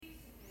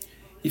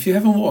If you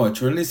haven't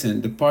watched or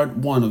listened to part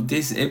one of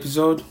this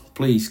episode,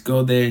 please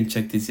go there and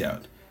check this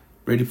out.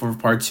 Ready for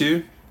part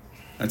two?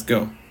 Let's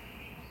go.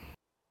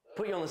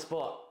 Put you on the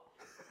spot.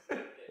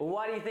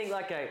 Why do you think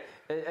like a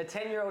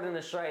 10-year-old in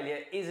Australia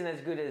isn't as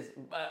good as,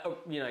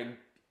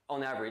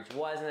 on average?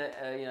 Why isn't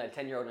a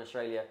 10-year-old in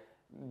Australia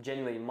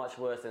genuinely much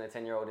worse than a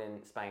 10-year-old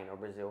in Spain or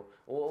Brazil?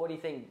 What do you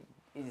think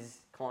is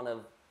kind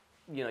of,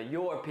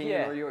 your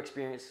opinion or your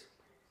experience?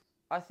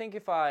 I think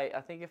if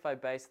I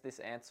base this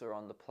answer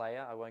on the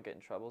player, I won't get in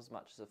trouble as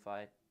much as if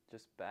I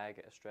just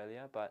bag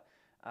Australia. But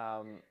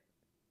um,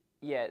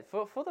 yeah,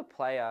 for the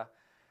player,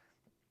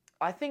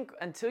 I think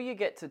until you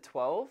get to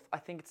 12, I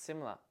think it's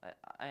similar.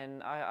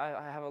 And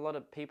I have a lot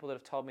of people that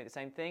have told me the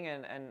same thing,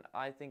 and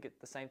I think it's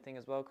the same thing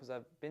as well because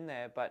I've been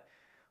there. But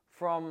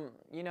from,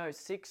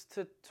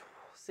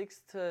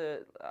 6 to,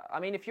 I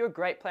mean, if you're a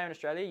great player in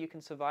Australia, you can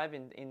survive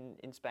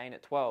in Spain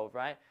at 12,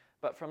 right?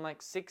 But from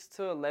like 6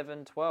 to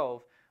 11,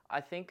 12, I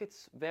think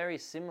it's very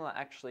similar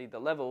actually, the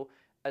level,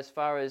 as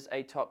far as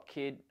a top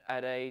kid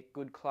at a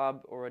good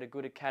club or at a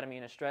good academy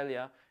in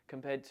Australia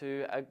compared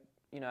to a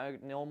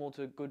normal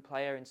to good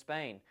player in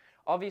Spain.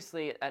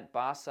 Obviously, at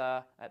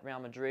Barca, at Real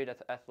Madrid,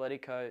 at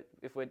Atletico,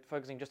 if we're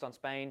focusing just on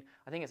Spain,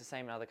 I think it's the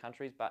same in other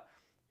countries, but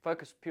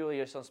focus purely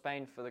just on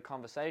Spain for the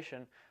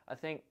conversation. I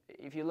think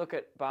if you look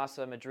at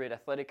Barca, Madrid,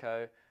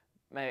 Atletico,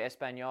 maybe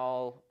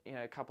Espanyol,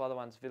 a couple other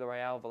ones,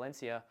 Villarreal,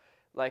 Valencia,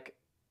 like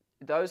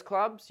those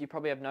clubs, you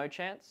probably have no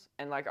chance.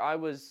 And like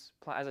as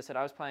I said,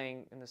 I was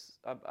playing in this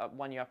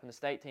 1 year up in the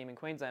state team in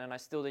Queensland, and I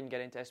still didn't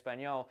get into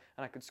Espanyol,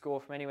 and I could score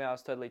from anywhere. I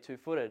was totally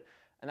two-footed.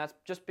 And that's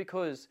just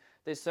because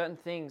there's certain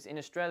things in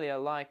Australia,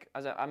 like,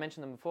 as I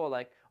mentioned them before,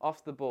 like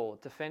off the ball,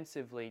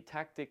 defensively,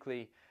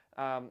 tactically,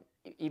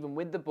 even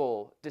with the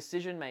ball,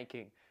 decision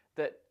making,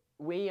 that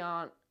we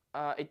aren't.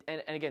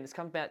 And again, this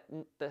comes back.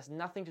 There's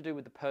nothing to do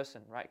with the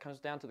person, right? It comes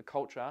down to the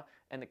culture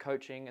and the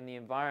coaching and the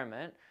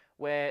environment.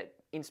 Where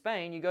in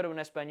Spain, you go to an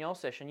Espanyol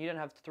session, you don't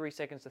have 3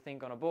 seconds to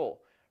think on a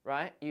ball,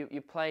 right? You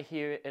play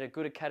here at a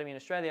good academy in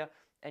Australia,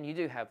 and you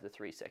do have the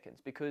 3 seconds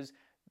because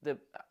the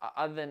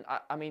other than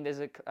I mean, there's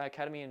an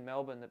academy in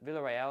Melbourne, the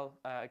Villarreal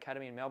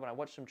Academy in Melbourne. I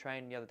watched them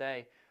train the other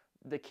day.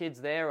 The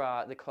kids there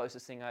are the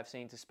closest thing I've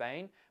seen to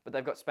Spain, but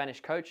they've got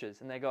Spanish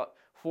coaches, and they got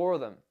four of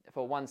them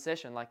for one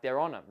session. Like they're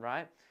on them,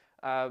 right?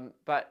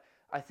 But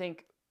I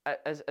think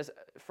as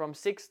from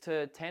 6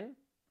 to 10,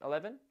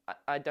 11,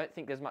 I don't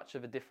think there's much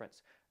of a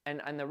difference.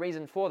 And the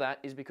reason for that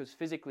is because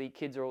physically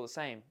kids are all the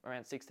same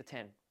around 6 to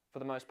 10 for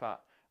the most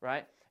part,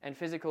 right? And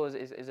physical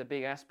is a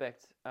big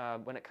aspect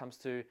when it comes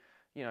to,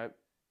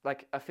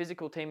 like a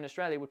physical team in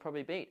Australia would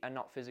probably beat a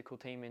not physical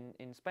team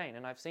in Spain.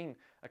 And I've seen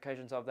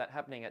occasions of that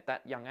happening at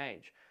that young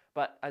age.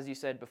 But as you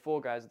said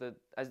before, guys,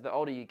 as the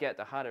older you get,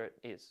 the harder it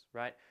is,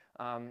 right?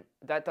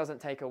 That doesn't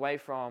take away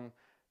from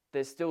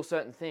there's still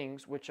certain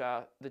things which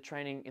are the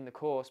training in the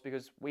course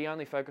because we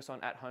only focus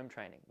on at-home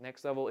training.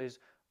 Next level is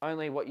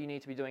only what you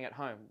need to be doing at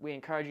home. We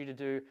encourage you to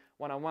do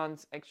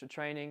one-on-ones, extra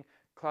training,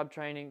 club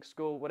training,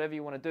 school, whatever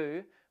you want to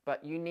do,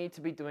 but you need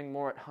to be doing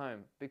more at home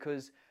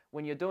because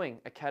when you're doing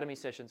academy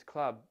sessions,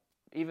 club,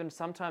 even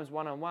sometimes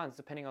one-on-ones,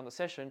 depending on the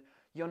session,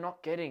 you're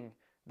not getting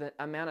the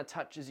amount of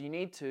touches you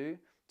need to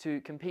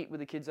compete with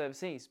the kids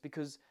overseas.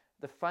 Because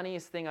the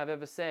funniest thing I've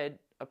ever said,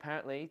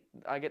 apparently,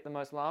 I get the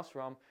most laughs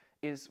from,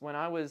 is when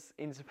I was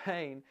in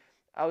Spain,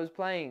 I was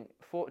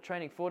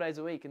training 4 days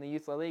a week in the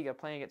Youth La Liga,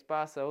 playing against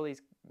Barca. All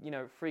these,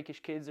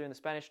 freakish kids are in the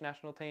Spanish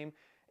national team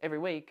every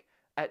week.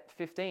 At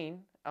 15,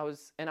 I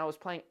was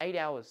playing 8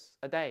 hours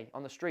a day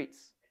on the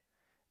streets.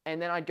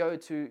 And then I'd go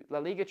to La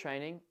Liga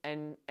training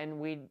and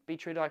we'd be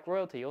treated like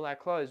royalty. All our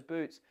clothes,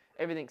 boots,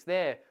 everything's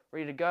there,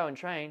 ready to go and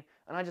train.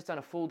 And I just done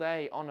a full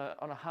day on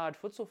a hard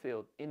futsal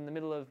field in the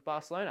middle of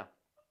Barcelona.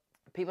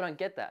 People don't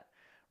get that,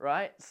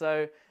 right?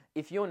 So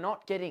if you're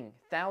not getting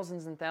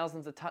thousands and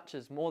thousands of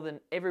touches more than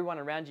everyone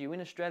around you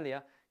in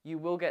Australia, you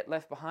will get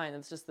left behind.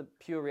 It's just the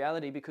pure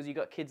reality because you've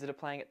got kids that are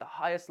playing at the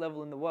highest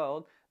level in the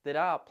world that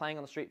are playing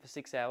on the street for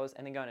 6 hours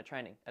and then going to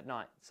training at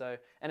night. So,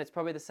 and it's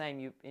probably the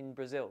same in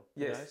Brazil.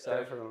 Yes, So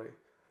definitely.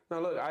 No,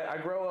 look, I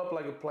grow up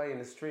like a play in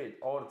the street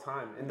all the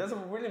time. It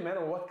doesn't really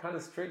matter what kind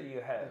of street you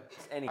have.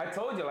 I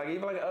told you, like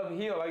even like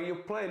uphill, like you're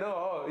playing.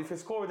 Oh, if you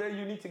score there,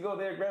 you need to go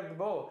there, grab the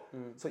ball.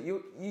 So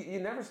you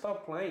never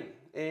stop playing.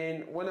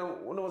 And when I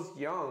was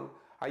young,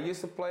 I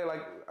used to play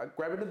like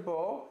grabbing the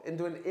ball and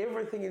doing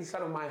everything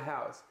inside of my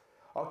house.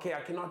 Okay,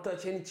 I cannot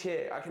touch any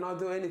chair. I cannot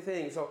do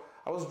anything. So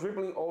I was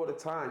dribbling all the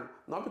time.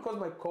 Not because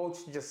my coach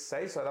just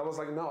says so. I was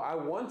like, no, I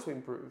want to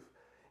improve.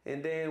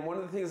 And then one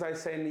of the things I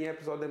say in the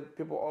episode that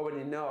people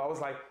already know, I was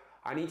like,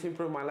 I need to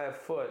improve my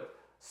left foot.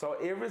 So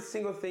every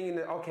single thing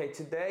okay,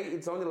 today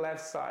it's on the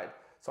left side.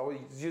 So I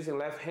was using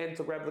left hand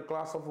to grab the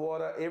glass of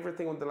water,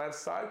 everything on the left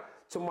side.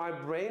 So my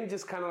brain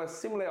just kind of like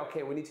simulate,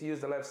 okay, we need to use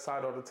the left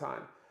side all the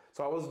time.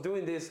 So I was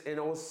doing this and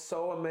it was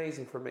so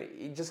amazing for me.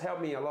 It just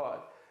helped me a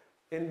lot.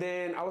 And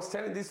then I was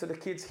telling this to the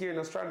kids here in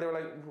Australia. They were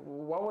like,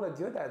 what would I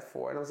do that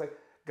for? And I was like,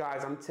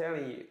 guys, I'm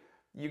telling you,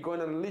 you're going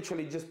to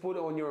literally just put it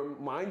on your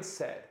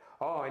mindset.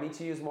 Oh, I need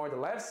to use more the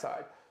left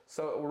side.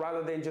 So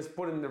rather than just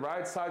putting the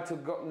right side to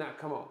go, nah,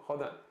 come on,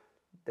 hold on.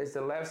 There's the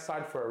left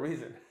side for a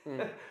reason.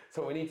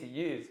 So we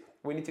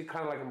need to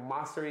kind of like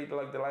master it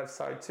like the left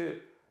side too.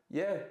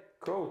 Yeah,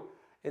 cool.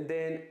 And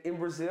then in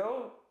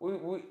Brazil,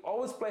 we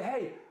always play,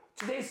 hey,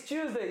 today's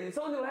Tuesday, it's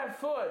only left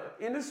foot.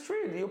 In the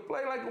street, you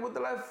play like with the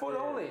left foot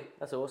only.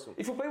 That's awesome.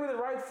 If you play with the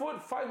right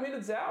foot, 5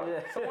 minutes out,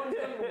 someone's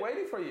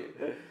waiting for you.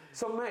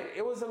 So man,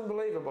 it was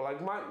unbelievable.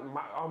 Like my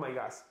oh my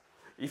gosh.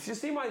 If you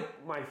see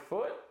my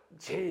foot,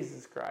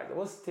 Jesus Christ, it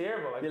was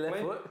terrible. Like your left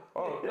foot?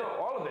 Oh no,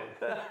 all of it.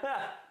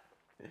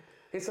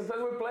 And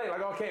sometimes we play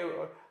like, okay,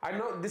 I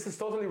know this is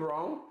totally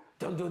wrong.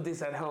 Don't do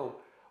this at home.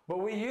 But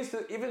we used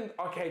to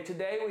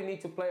today we need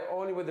to play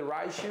only with the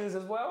right shoes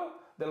as well.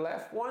 The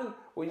left one,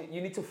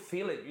 you need to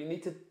feel it. You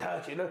need to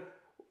touch it,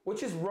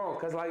 which is wrong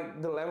because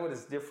like the level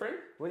is different.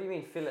 What do you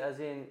mean feel it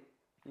as in?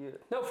 You...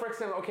 No, for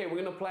example, okay,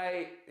 we're gonna play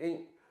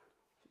in,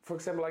 for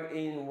example, like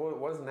in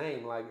what's the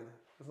name? Like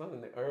it's not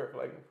in the earth,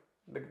 like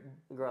the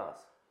grass.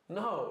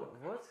 No.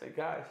 What?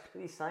 Gosh. What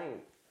are you saying?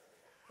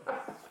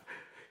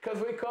 Because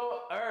we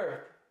call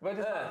Earth. But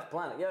it's Earth,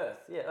 planet, Earth.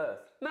 Yeah, Earth.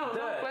 No, dirt.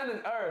 not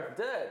planet Earth.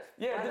 Dirt.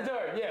 Yeah, planet. the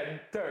dirt. Yeah,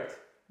 dirt.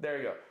 There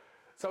you go.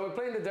 So we're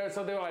playing the dirt.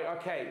 So they were like,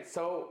 okay,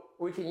 so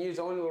we can use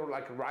only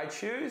like right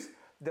shoes.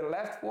 The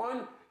left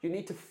one, you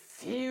need to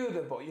feel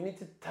the ball. You need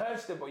to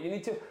touch the ball. You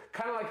need to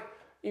kind of like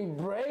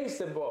embrace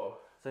the ball.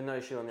 So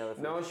no shoe on the other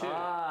foot. No shoe.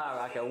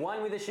 Ah, okay.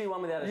 One with a shoe,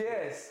 one without a shoe.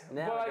 Yes.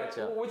 Now but I like,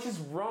 gotcha. which is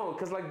wrong,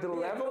 because like the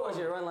level. Of course,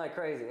 you run like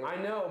crazy. I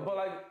know, but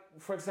like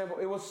for example,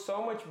 it was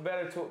so much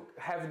better to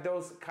have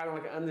those kind of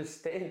like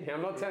understanding.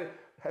 I'm not telling,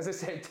 as I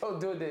said, don't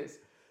do this,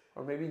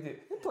 or maybe do.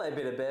 You play a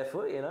bit of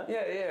barefoot, you know.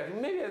 Yeah.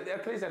 Maybe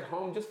at least at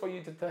home, just for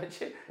you to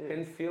touch it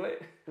and feel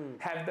it,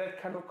 have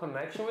that kind of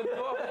connection with the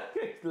ball.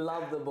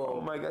 Love the ball.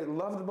 Oh my God,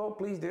 love the ball,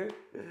 please do.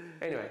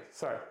 Anyway,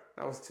 sorry.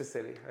 That was too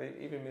silly. I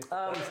even missed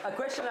a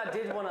question I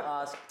did want to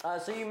ask.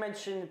 So you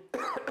mentioned,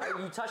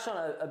 you touched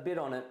on a bit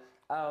on it,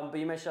 but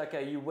you mentioned,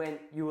 okay, you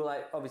were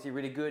like obviously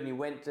really good, and you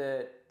went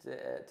to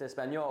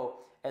Espanyol,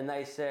 and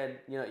they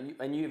said, you know,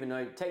 you even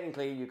though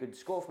technically you could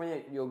score from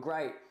it, you're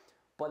great,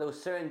 but there were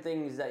certain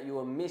things that you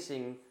were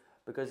missing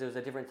because there was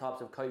a different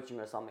types of coaching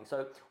or something.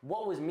 So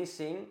what was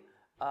missing?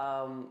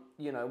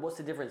 You know, what's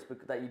the difference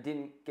that you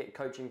didn't get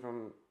coaching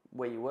from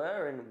where you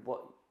were and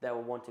what they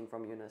were wanting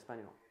from you in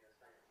Espanyol?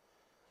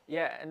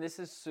 Yeah, and this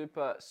is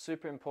super,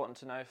 super important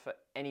to know for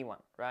anyone,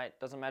 right?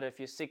 Doesn't matter if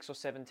you're 6 or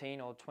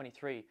 17 or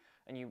 23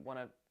 and you want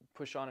to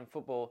push on in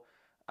football.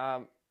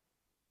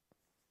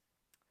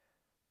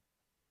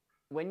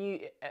 When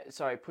you,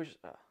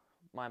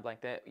 mind blank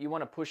there. You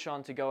want to push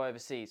on to go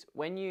overseas.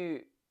 When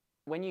you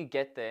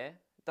get there,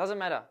 doesn't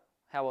matter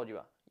how old you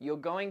are, you're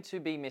going to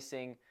be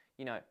missing,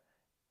 you know,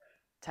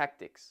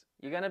 tactics.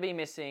 You're going to be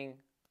missing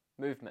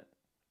movement.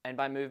 And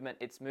by movement,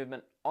 it's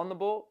movement on the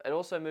ball and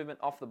also movement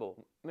off the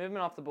ball.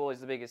 Movement off the ball is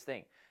the biggest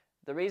thing.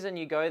 The reason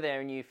you go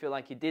there and you feel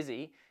like you're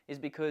dizzy is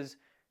because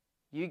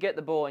you get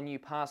the ball and you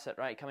pass it,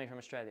 right, coming from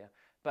Australia.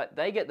 But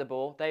they get the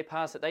ball, they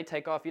pass it, they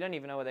take off, you don't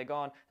even know where they're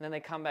gone, and then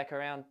they come back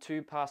around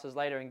 2 passes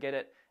later and get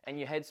it, and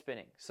you're head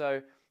spinning.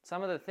 So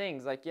some of the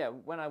things, like, yeah,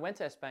 when I went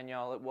to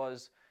Espanyol, it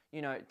was,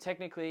 you know,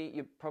 technically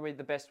you're probably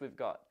the best we've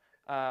got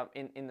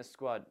in the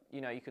squad. You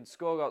know, you could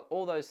score goals,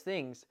 all those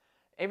things.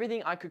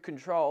 Everything I could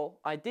control,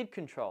 I did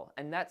control.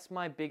 And that's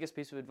my biggest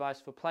piece of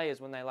advice for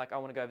players when they're like, I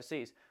want to go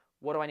overseas.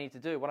 What do I need to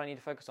do? What do I need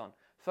to focus on?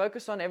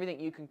 Focus on everything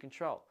you can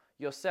control.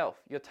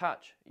 Yourself, your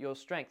touch, your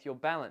strength, your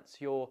balance,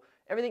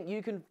 everything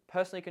you can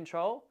personally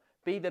control.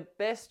 Be the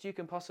best you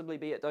can possibly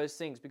be at those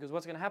things, because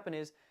what's going to happen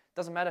is, it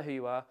doesn't matter who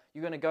you are,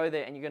 you're going to go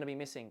there and you're going to be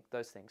missing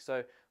those things.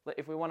 So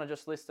if we want to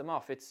just list them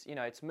off, it's, you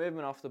know, it's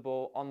movement off the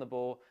ball, on the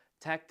ball,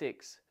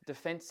 tactics,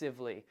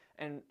 defensively.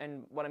 And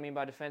what I mean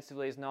by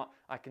defensively is not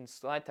I can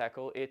slide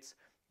tackle, it's,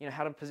 you know,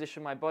 how to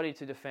position my body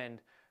to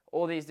defend,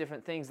 all these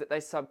different things that they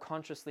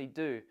subconsciously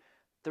do.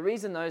 The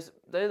reason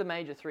they're the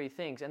major 3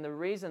 things, and the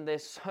reason they're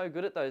so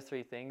good at those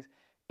 3 things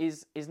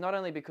is not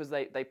only because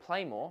they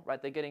play more,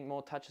 right? They're getting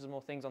more touches,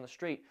 more things on the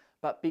street,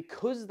 but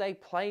because they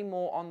play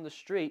more on the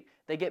street,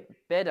 they get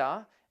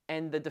better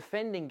and the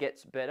defending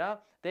gets better.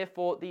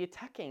 Therefore, the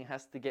attacking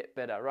has to get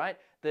better, right?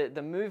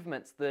 The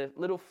movements, the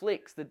little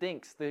flicks, the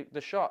dinks,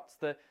 the shots,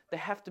 they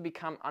have to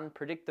become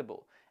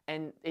unpredictable.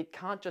 And it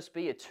can't just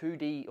be a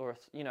 2D or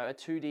a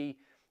 2D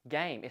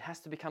game. It has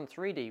to become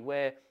 3D,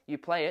 where you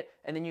play it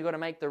and then you got to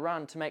make the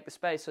run to make the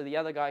space so the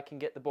other guy can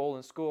get the ball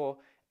and score.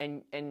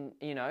 And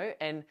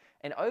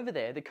over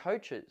there, the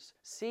coaches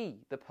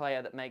see the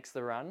player that makes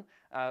the run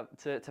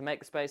to make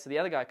the space so the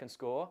other guy can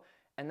score,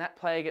 and that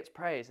player gets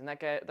praised and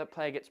that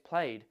player gets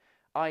played,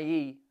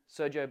 i.e.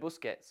 Sergio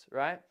Busquets,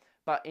 right?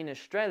 But in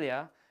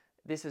Australia,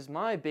 this is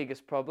my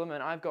biggest problem,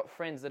 and I've got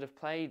friends that have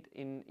played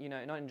in, you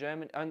know,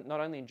 not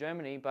only in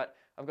Germany, but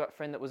I've got a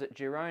friend that was at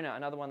Girona,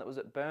 another one that was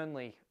at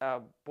Burnley, a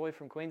boy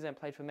from Queensland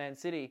played for Man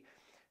City.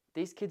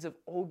 These kids have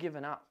all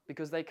given up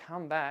because they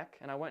come back,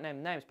 and I won't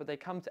name names, but they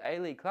come to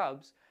A-League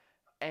clubs,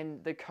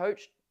 and the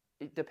coach,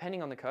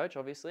 depending on the coach,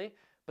 obviously,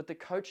 but the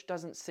coach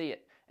doesn't see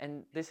it.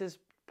 And this is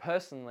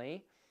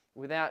personally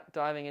without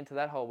diving into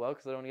that whole world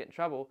because I don't want to get in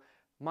trouble,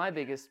 my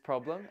biggest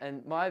problem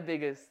and my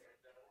biggest,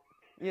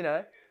 you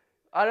know,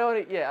 I don't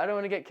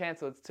want to get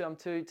cancelled.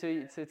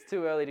 It's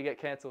too early to get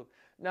cancelled.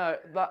 No,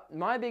 but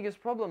my biggest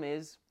problem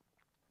is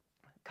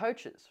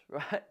coaches,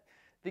 right?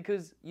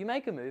 Because you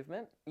make a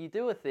movement, you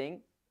do a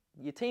thing,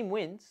 your team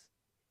wins,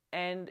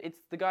 and it's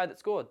the guy that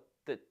scored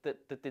that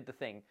did the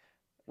thing,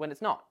 when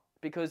it's not.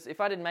 Because if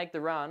I didn't make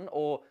the run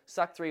or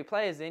suck 3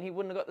 players in, he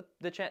wouldn't have got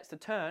the chance to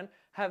turn,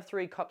 have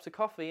 3 cups of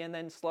coffee, and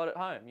then slot it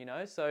home, you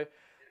know? So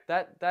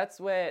that's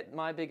where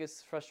my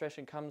biggest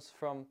frustration comes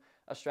from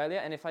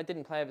Australia. And if I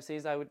didn't play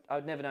overseas, I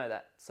would never know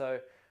that. So,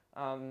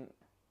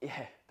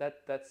 yeah,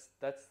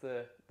 that's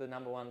the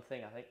number one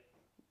thing, I think.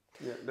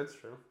 Yeah, that's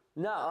true.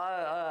 No,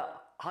 I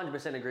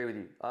 100% agree with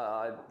you.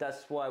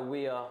 That's why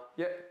we are...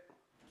 Yeah.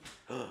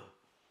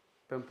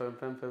 Bum, bum,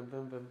 bum, bum,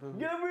 bum, bum, bum.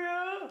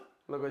 Gabriel!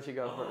 Look what you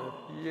got for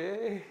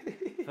Yeah.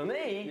 For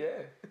me?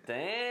 Yeah.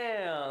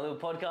 Damn, a little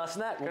podcast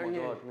snack. Oh my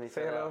God.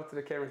 Say hello to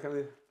the camera. Come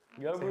here.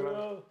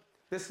 Gabriel.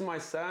 This is my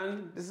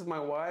son. This is my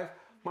wife.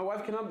 My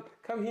wife cannot...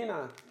 Come here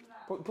now.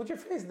 Put your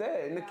face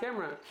there in the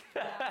camera.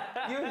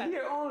 You're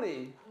here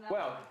only.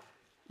 Well,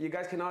 you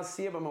guys cannot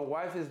see it, but my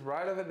wife is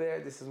right over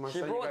there. This is my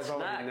son. You guys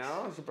already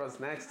know. She brought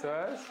snacks to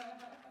us.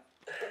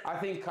 I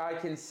think Kai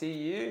can see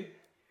you.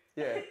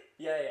 Yeah.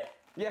 Yeah.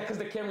 Yeah, because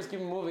the cameras keep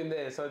moving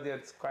there, so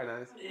that's quite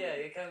nice. Yeah,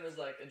 your camera's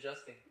like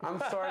adjusting. I'm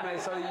sorry, mate.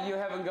 So you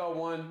haven't got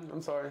one.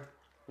 I'm sorry.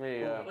 There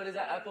you go. What is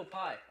that? Apple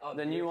pie? Oh,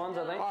 The new ones,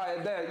 I think.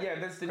 Oh,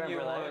 that's the new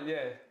one.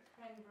 Yeah.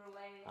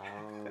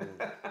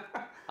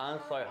 I'm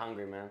so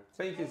hungry, man.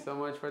 Thank you so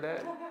much for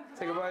that.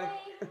 Say goodbye.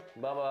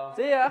 Bye-bye.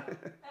 See ya.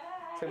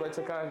 Say bye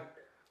to Kai.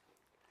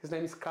 His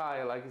name is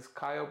Kai, like it's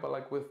Kyle, but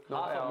like with no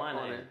Half L of my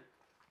on name. it.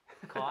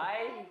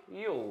 Kai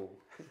Yu.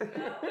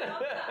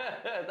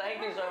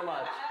 Thank you so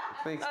much.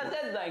 Thanks. I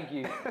said thank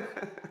you.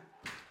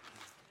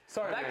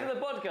 Sorry, Back man. to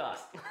the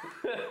podcast.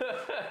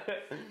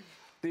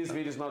 This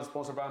video is not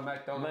sponsored by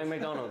McDonald's.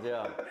 McDonald's,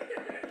 yeah.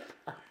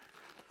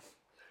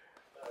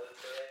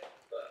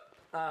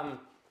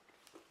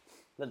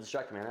 That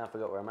distracted me now. I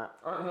forgot where I'm at.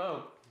 I don't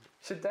know.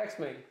 She texted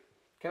me.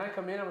 Can I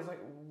come in? I was like,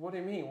 what do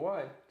you mean?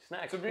 Why?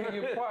 Snacks. To bring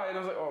you quiet. I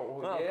was like, oh,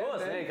 Well, yeah. of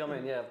course, then. yeah, come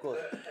in, yeah, of course.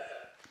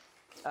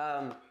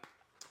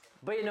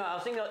 But you know, I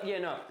was thinking, yeah,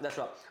 no, that's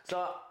right.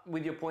 So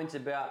with your points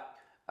about,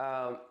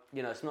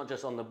 you know, it's not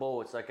just on the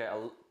ball. It's like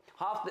not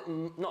half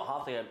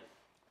the game.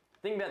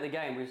 Think about the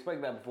game. We spoke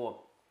about it before.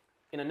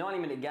 In a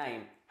 90-minute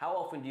game, how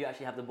often do you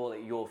actually have the ball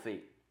at your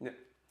feet? Yeah.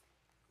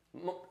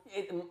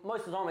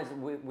 Most of the time, it's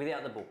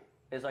without the ball.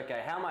 It's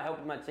okay. How am I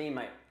helping my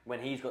teammate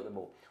when he's got the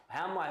ball?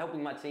 How am I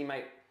helping my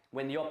teammate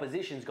when the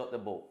opposition's got the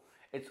ball?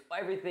 It's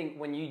everything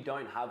when you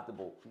don't have the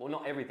ball. Well,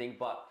 not everything,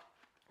 but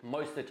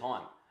most of the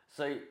time.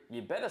 So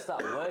you better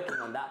start working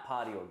on that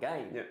part of your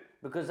game. Yeah.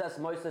 Because that's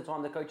most of the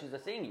time the coaches are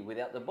seeing you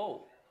without the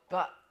ball.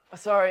 But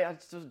sorry, I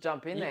just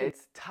jump in there.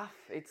 It's tough.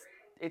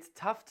 It's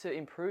tough to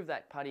improve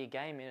that part of your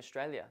game in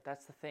Australia.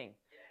 That's the thing.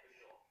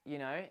 You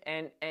know,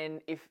 and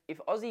if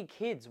Aussie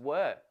kids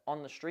were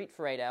on the street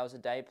for 8 hours a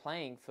day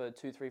playing for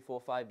 2, 3, 4,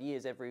 5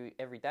 years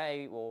every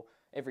day or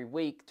every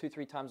week, 2,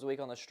 3 times a week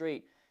on the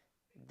street,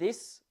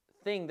 this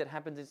thing that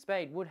happens in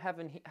Spain would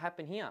happen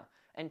here.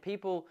 And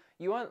people,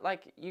 you aren't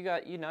like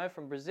you know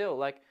from Brazil,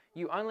 like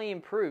you only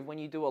improve when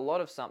you do a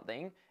lot of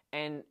something,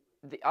 and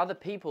the other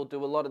people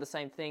do a lot of the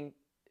same thing,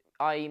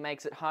 i.e.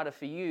 makes it harder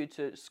for you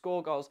to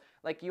score goals.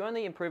 Like you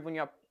only improve when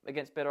you're up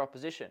against better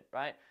opposition,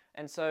 right?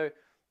 And so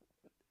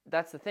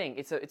that's the thing.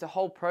 It's a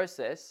whole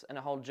process and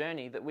a whole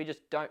journey that we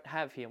just don't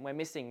have here, and we're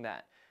missing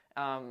that.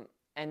 And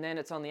then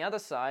it's on the other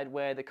side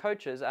where the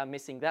coaches are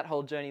missing that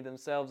whole journey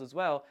themselves as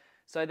well.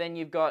 So then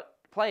you've got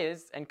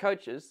players and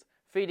coaches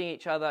feeding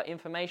each other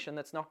information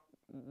that's not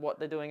what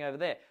they're doing over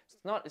there.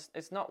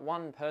 It's not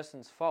one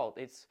person's fault.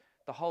 It's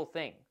the whole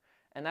thing.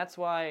 And that's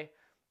why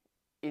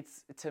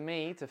it's, to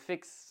me, to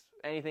fix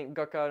anything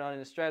got going on in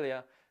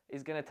Australia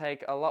is going to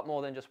take a lot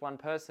more than just one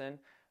person.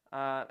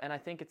 And I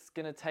think it's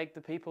going to take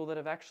the people that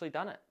have actually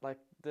done it, like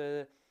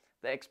the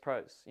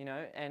ex-pros, you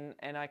know.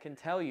 And I can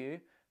tell you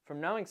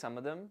from knowing some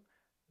of them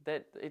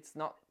that it's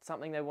not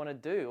something they want to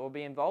do or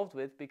be involved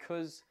with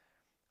because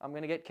I'm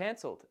going to get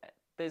cancelled.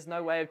 There's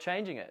no way of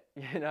changing it,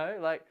 you know.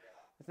 Like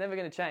it's never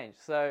going to change.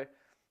 So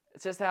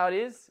it's just how it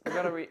is. We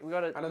got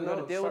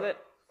to deal with it.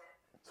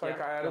 Sorry,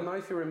 Kai, I don't know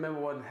if you remember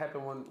what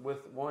happened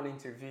with one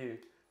interview.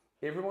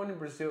 Everyone in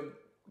Brazil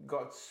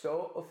got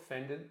so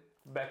offended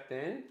back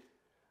then,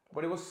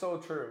 but it was so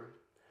true.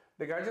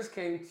 The guy just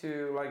came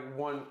to like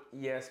one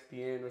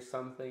ESPN or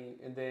something,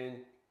 and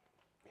then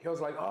he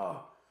was like,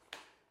 "Oh,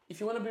 if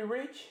you want to be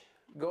rich,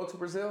 go to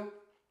Brazil,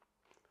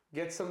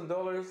 get some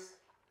dollars,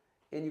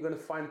 and you're gonna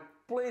find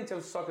plenty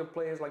of soccer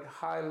players, like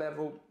high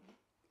level,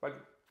 like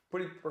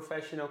pretty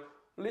professional,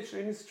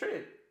 literally in the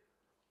street.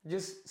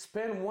 Just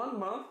spend 1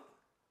 month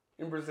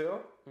in Brazil,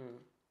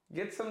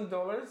 get some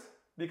dollars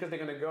because they're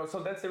gonna go."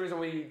 So that's the reason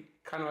we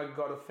kind of like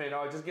got offended.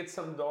 Oh, just get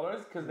some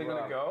dollars because they're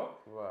gonna go.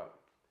 Right.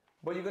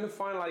 But you're gonna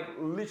find like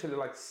literally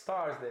like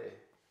stars there,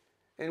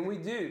 and we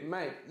do,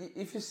 mate.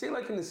 If you see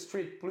like in the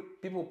street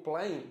people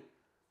playing,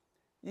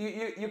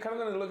 you're kind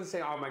of gonna look and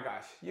say, oh my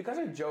gosh, you guys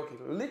are joking.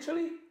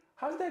 Literally,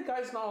 how's that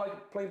guy's not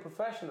like playing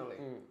professionally?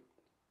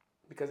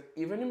 Because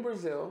even in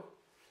Brazil,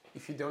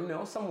 if you don't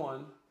know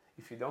someone,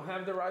 if you don't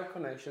have the right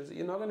connections,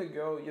 you're not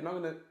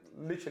gonna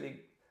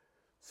literally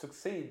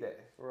succeed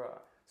there. Right.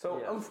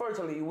 So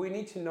unfortunately, we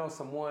need to know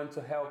someone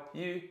to help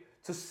you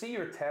to see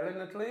your talent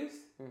at least.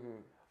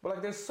 But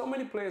like, there's so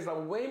many players that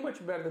are way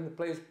much better than the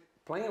players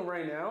playing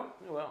right now.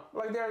 Well,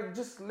 Like they're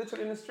just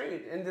literally in the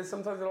street, and then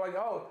sometimes they're like,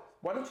 oh,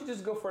 why don't you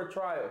just go for a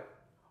trial?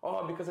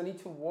 Oh, because I need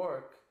to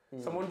work.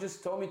 Someone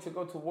just told me to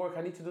go to work.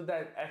 I need to do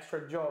that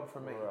extra job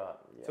for me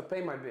to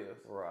pay my bills.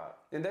 Right.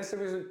 And that's the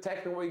reason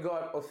technically we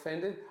got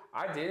offended.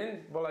 I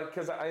didn't, but like,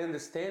 because I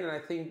understand, and I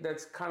think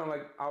that's kind of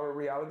like our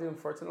reality,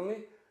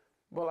 unfortunately.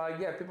 But like,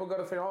 yeah, people got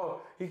offended.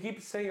 Oh, he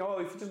keeps saying, oh,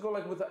 if you just go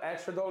like with the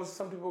extra dollars,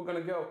 some people are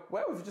gonna go.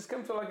 Well, if you just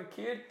come to like a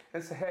kid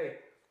and say, hey,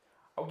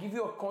 I'll give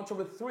you a contract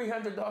with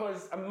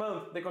 $300 a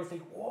month, they're gonna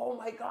say, oh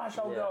my gosh,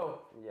 I'll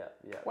go.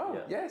 Yeah. Well,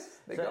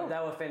 yes, they go. They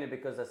were offended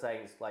because they're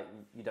saying it's like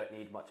you don't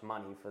need much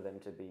money for them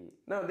to be.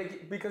 No,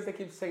 because they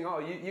keep saying, oh,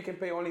 you can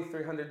pay only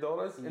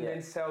 $300 and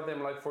then sell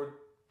them like for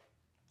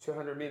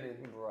 200 million.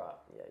 Right.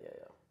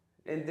 Yeah.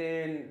 And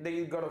then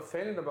they got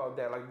offended about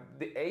that, like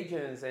the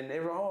agents and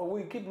everyone. Oh,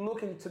 we keep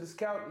looking to the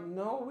scout.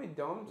 No, we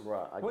don't.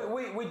 Right.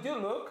 We do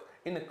look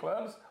in the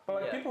clubs, but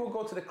like people who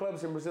go to the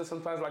clubs in Brazil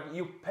sometimes, like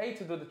you pay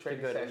to do the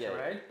training session,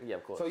 right? Yeah,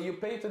 of course. So you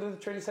pay to do the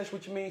training session,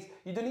 which means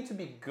you don't need to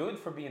be good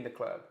for being in the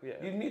club. Yeah.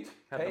 You need to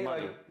Have pay the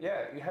money.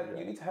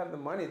 you need to have the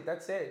money.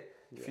 That's it.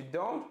 If you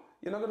don't,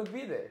 you're not gonna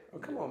be there. Oh,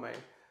 come on, man.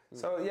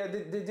 So yeah,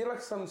 they did like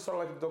some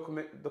sort of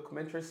like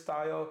documentary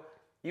style,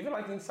 even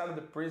like inside of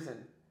the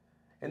prison.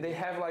 And they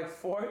have like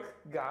 4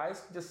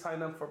 guys just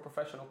sign up for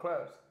professional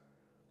clubs.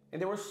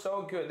 And they were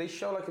so good. They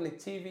show like in the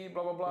TV,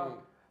 blah, blah, blah.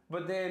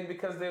 But then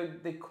because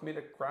they commit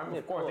a crime,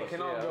 of course, they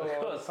cannot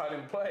go outside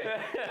and play.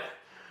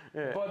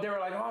 But they were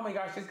like, oh my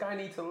gosh, this guy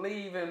needs to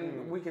leave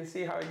and we can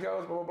see how it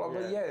goes, blah, blah,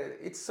 blah. But yeah,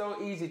 it's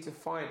so easy to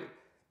find it.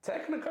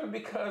 Technically,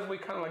 because we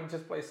kind of like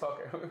just play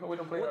soccer. We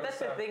don't play Well, that's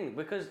the thing,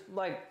 because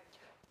like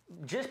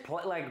just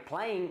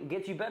playing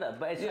gets you better.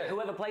 But it's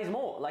whoever plays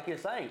more, like you're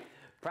saying.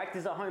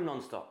 Practice at home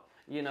non-stop,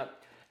 you know.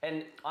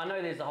 And I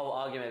know there's a whole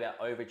argument about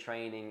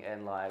overtraining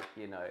and like,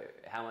 you know,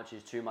 how much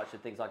is too much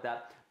and things like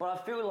that. But I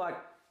feel like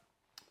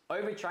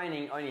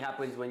overtraining only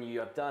happens when you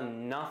have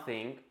done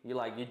nothing.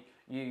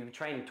 You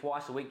train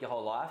twice a week your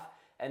whole life,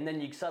 and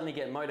then you suddenly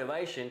get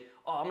motivation.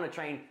 Oh, I'm going to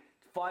train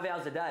 5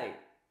 hours a day.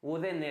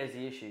 Well, then there's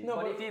the issue.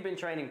 But if you've been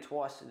training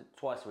twice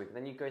a week,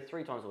 then you go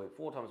 3 times a week,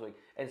 4 times a week,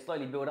 and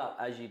slowly build up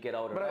as you get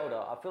older and older.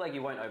 I feel like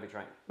you won't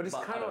overtrain. But it's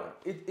kind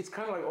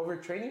of like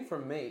overtraining for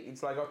me.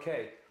 It's like,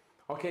 okay,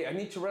 I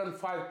need to run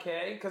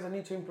 5K because I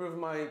need to improve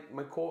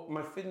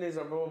my fitness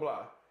or blah, blah, blah.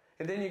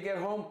 And then you get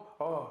home,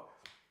 oh,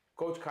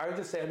 Coach Kyle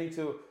just said I need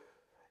to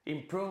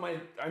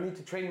I need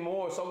to train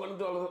more, so I'm going to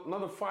do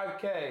another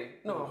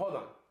 5K. No, hold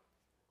on.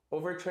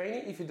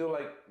 Overtraining if you do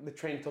like the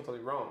training totally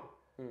wrong.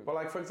 But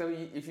like, for example,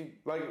 if you,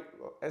 like,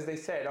 as they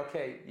said,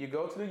 okay, you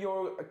go to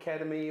your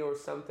academy or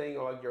something,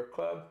 or like your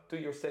club, do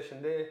your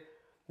session there,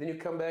 then you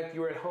come back,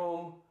 you're at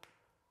home.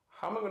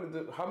 How am I going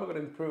to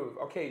improve?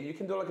 Okay, you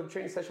can do like a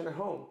training session at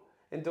home.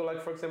 And do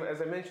like, for example,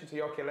 as I mentioned to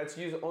you, okay, let's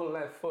use on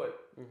left foot.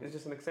 It's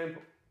just an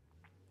example.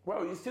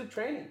 Well, you're still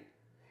training.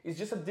 It's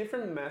just a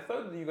different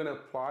method that you're going to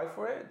apply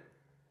for it.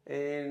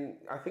 And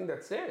I think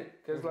that's it.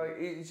 Because like,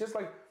 it's just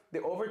like the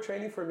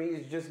overtraining for me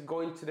is just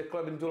going to the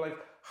club and do like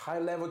high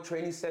level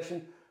training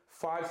session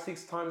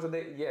 5-6 times a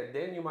day. Yeah,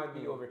 then you might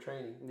be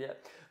overtraining. Yeah,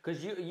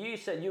 because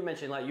you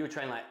mentioned like you were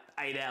training like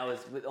 8 hours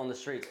on the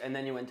streets and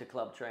then you went to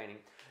club training.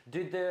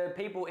 Did the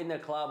people in the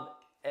club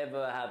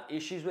ever have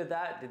issues with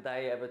that? Did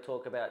they ever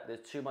talk about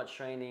there's too much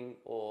training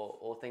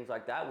or things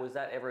like that? Was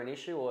that ever an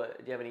issue, or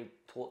do you have any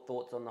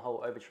thoughts on the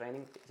whole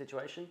overtraining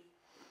situation?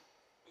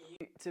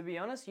 To be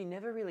honest, you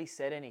never really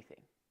said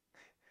anything.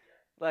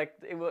 Like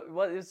it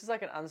was just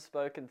like an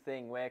unspoken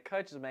thing where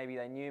coaches maybe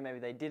they knew, maybe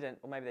they didn't,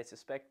 or maybe they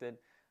suspected,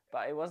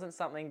 but it wasn't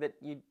something that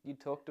you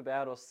talked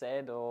about or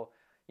said, or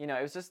you know,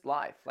 it was just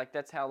life. Like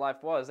that's how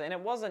life was, and it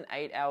wasn't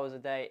 8 hours a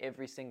day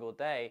every single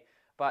day.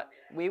 But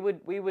we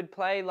would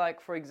play, like,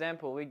 for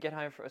example, we'd get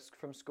home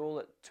from school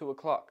at 2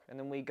 o'clock, and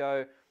then we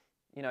go,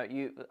 you know,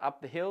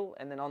 up the hill,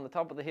 and then on the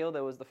top of the hill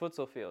there was the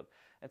futsal field.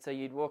 And so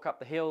you'd walk up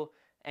the hill,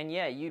 and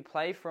yeah, you'd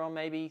play from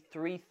maybe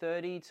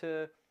 3:30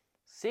 to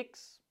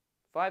 6,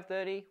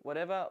 5:30,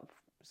 whatever,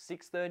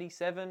 6:30,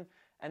 7,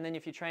 and then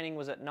if your training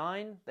was at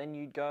 9, then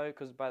you'd go,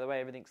 because by the way,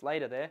 everything's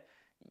later there,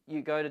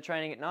 you go to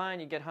training at 9,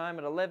 you get home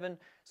at 11.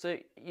 So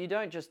you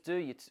don't just do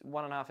your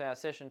 1.5 hour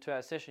session, 2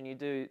 hour session. You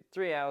do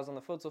 3 hours on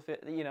the futsal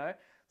fit, you know.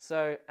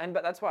 So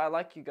but that's why I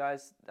like you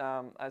guys.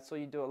 I saw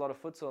you do a lot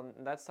of futsal,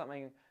 and that's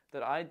something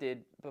that I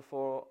did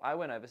before I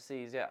went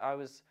overseas. Yeah, I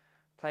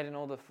played in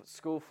all the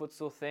school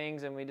futsal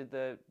things, and we did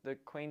the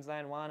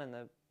Queensland one and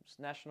the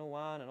national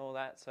one and all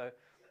that. So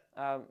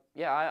I'm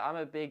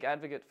a big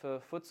advocate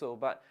for futsal.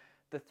 But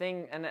the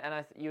thing,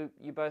 and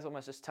you both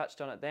almost just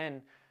touched on it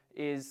then,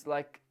 is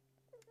like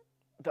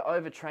the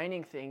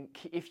overtraining thing.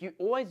 If you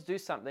always do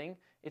something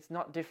it's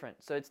not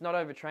different. So it's not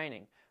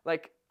overtraining.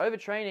 Like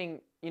overtraining,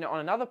 on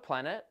another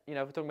planet, if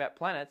we're talking about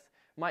planets,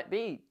 might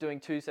be doing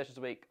 2 sessions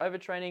a week.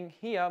 Overtraining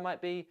here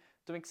might be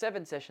doing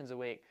 7 sessions a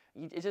week.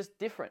 It's just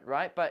different,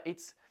 right? But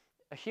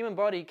a human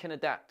body can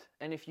adapt.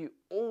 And if you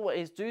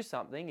always do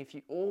something, if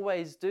you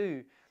always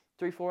do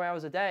 3-4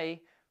 hours a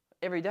day,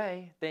 every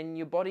day, then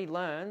your body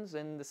learns,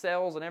 and the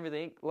cells and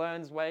everything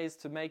learns ways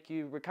to make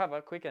you recover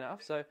quick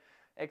enough. So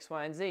X,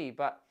 Y, and Z.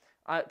 But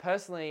I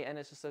personally, and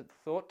it's just a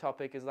thought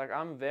topic, is like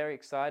I'm very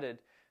excited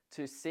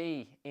to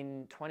see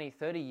in 20,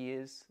 30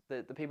 years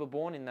the people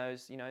born in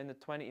those, in the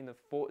 2040s,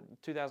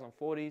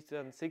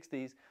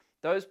 2060s,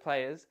 those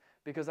players,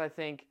 because I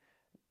think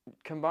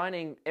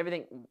combining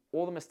everything,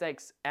 all the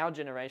mistakes our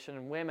generation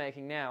and we're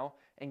making now,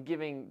 and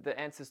giving the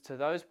answers to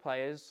those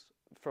players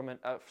from a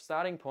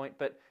starting point,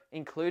 but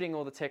including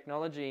all the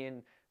technology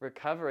and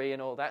recovery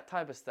and all that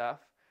type of stuff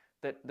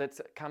that's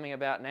coming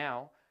about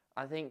now,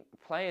 I think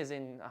players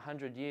in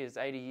 100 years,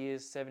 80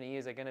 years, 70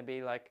 years are going to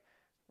be like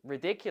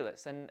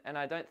ridiculous. And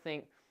I don't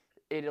think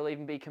it'll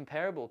even be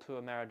comparable to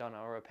a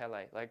Maradona or a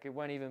Pele. Like it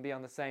won't even be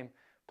on the same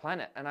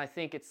planet. And I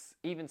think it's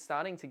even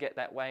starting to get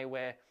that way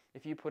where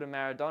if you put a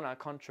Maradona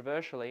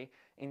controversially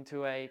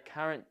into a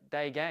current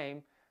day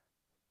game,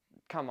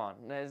 come on,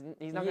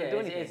 he's not going to do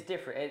anything. It's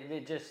different.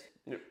 It just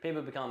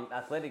people become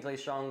athletically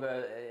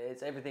stronger.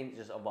 It's everything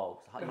just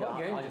evolves. The whole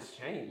game just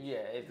changed.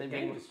 Yeah,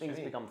 things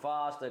become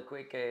faster,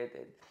 quicker.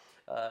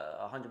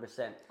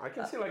 100%. I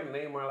can see like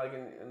Neymar like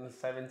in the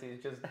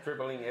 70s just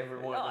dribbling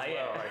everyone as yeah.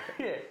 well. Like.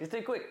 Yeah, he's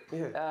too quick.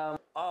 Yeah.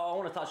 I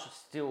want to touch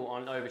still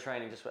on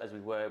overtraining just as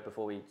we were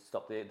before we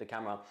stopped the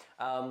camera.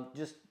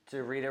 Just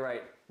to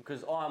reiterate,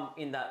 because I'm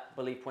in that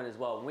belief point as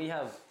well. We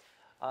have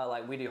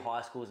we do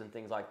high schools and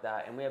things like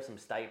that, and we have some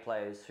state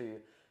players who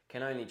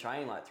can only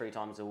train like 3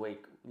 times a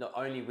week, not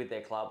only with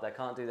their club. They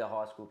can't do their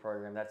high school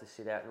program. They have to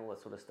sit out and all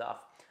that sort of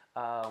stuff.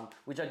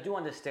 Which I do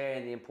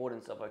understand the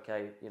importance of,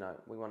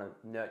 we want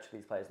to nurture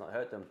these players, not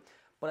hurt them.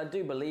 But I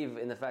do believe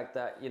in the fact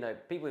that,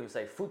 people even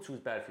say futsal's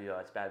bad for you,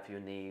 it's bad for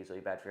your knees or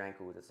you're bad for your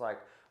ankles. It's like,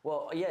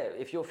 well, yeah,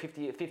 if you're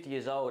 50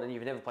 years old and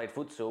you've never played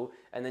futsal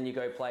and then you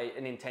go play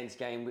an intense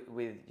game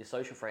with your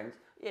social friends,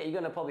 yeah, you're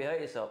going to probably hurt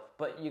yourself,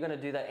 but you're going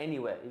to do that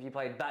anywhere. If you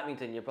played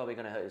badminton, you're probably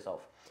going to hurt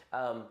yourself.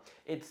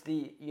 It's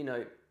the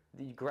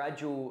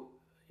gradual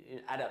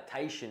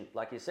adaptation,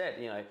 like you said,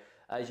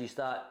 as you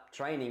start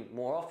training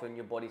more often,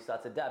 your body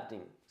starts adapting.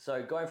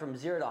 So going from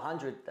 0 to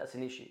 100, that's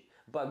an issue.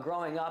 But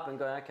growing up and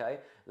going, okay,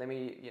 let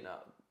me,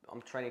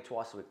 I'm training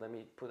twice a week. Let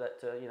me put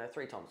that to,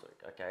 3 times a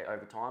week. Okay,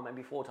 over time,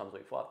 maybe 4 times a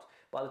week, 5.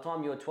 By the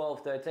time you're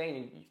 12,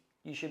 13,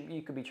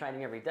 you could be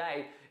training every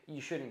day. You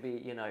shouldn't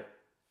be,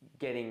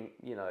 getting,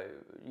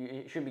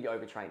 you shouldn't be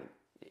overtraining.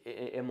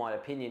 In my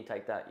opinion,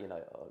 take that,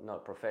 not a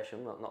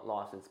professional, not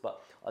licensed,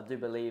 but I do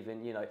believe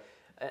in,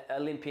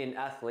 Olympian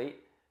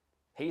athlete.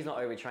 He's not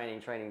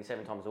overtraining, training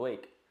 7 times a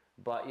week.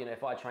 But,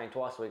 if I train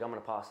twice a week, I'm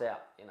going to pass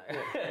out,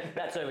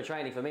 That's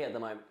overtraining for me at the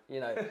moment,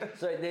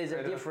 So there's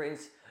a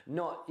difference,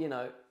 not,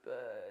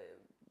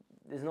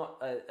 there's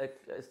not a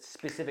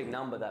specific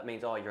number that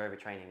means, oh, you're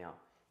overtraining now.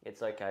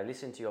 It's okay,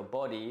 listen to your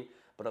body.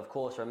 But of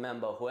course,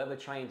 remember, whoever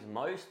trains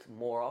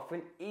more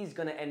often, is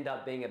going to end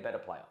up being a better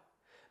player.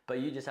 But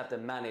you just have to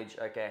manage,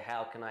 okay,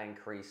 how can I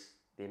increase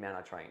the amount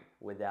I train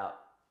without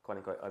quote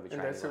unquote overtraining?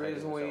 And that's the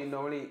reason why you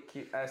normally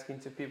keep asking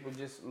to people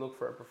just look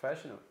for a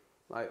professional,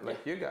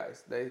 like you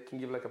guys. They can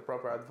give like a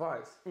proper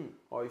advice.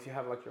 Or if you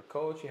have like your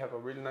coach, you have a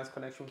really nice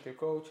connection with your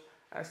coach,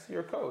 ask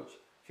your coach.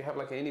 If you have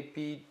like any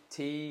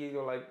PT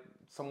or like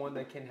someone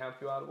that can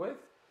help you out with,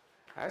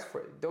 ask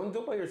for it. Don't do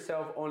it by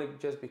yourself only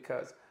just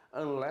because,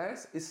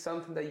 unless it's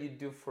something that you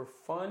do for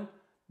fun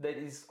that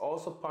is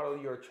also part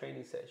of your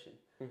training session.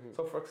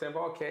 So for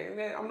example,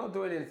 okay, I'm not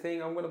doing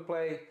anything. I'm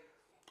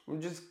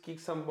just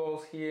kick some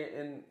balls here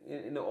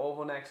in the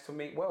oval next to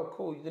me. Well,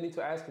 cool. You don't need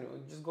to ask me.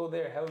 Just go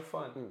there, have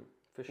fun.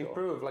 For sure.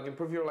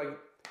 Improve your like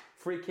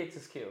free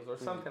kicks skills or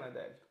something like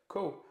that.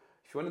 Cool.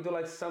 If you want to do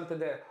like something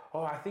that,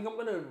 I think I'm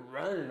gonna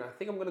run. I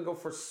think I'm gonna go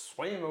for a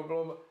swim or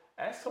blah blah.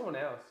 Ask someone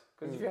else.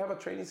 Because if you have a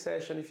training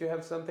session, if you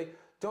have something,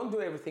 don't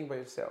do everything by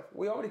yourself.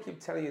 We already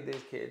keep telling you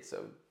this, kids.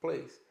 So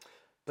please.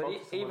 But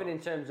even in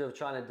terms of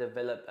trying to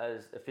develop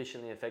as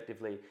efficiently,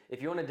 effectively,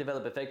 if you want to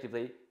develop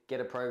effectively, get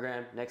a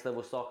program, next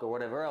level soccer,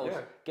 whatever else,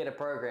 get a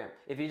program.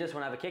 If you just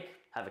want to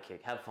have a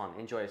kick, have fun,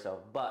 enjoy yourself.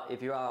 But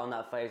if you are on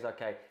that phase,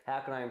 okay, how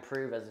can I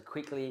improve as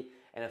quickly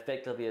and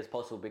effectively as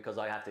possible because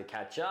I have to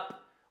catch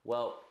up?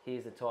 Well,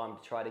 here's the time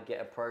to try to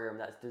get a program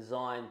that's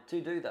designed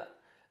to do that.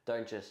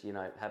 Don't just,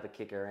 have a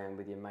kick around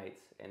with your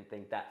mates and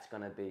think that's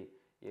going to be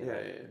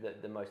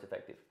the most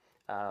effective.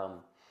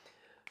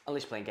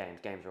 Unless you're playing games.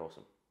 Games are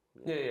awesome.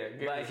 Yeah.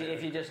 But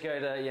if you just go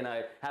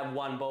to, have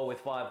one ball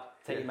with 5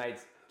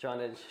 teammates trying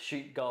to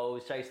shoot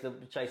goals, chase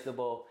the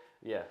ball,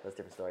 that's a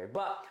different story.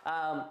 But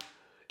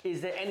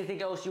is there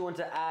anything else you want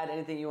to add?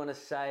 Anything you want to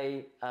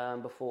say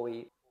before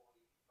we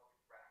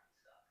wrap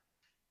this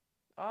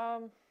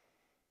up?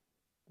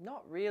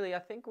 Not really. I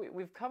think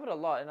we've covered a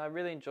lot, and I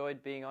really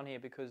enjoyed being on here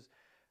because,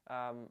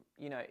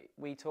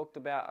 we talked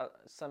about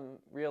some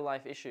real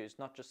life issues,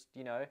 not just,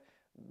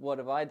 what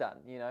have I done?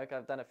 You know,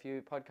 I've done a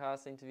few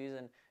podcast interviews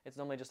and it's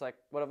normally just like,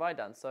 what have I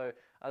done? So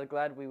I'm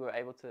glad we were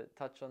able to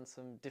touch on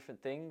some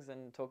different things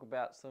and talk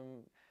about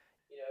some,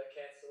 you know,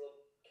 cancelable,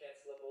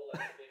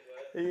 that's a big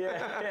word.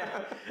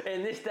 Yeah.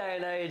 In this day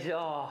and age, you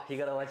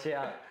got to watch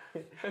out.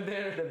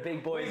 The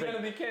big boys are going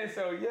to be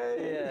cancelled,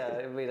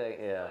 yeah, we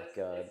don't,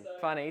 God.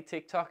 Funny,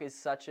 TikTok is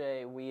such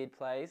a weird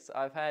place.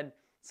 I've had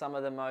some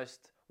of the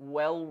most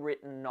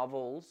well-written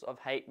novels of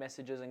hate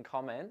messages and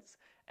comments,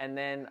 and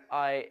then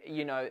I,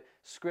 you know,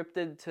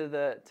 scripted to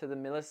the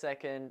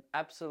millisecond,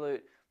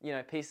 absolute, you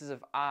know, pieces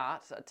of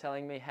art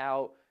telling me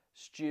how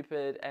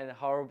stupid and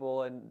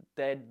horrible and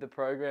dead the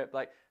program,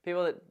 like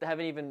people that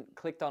haven't even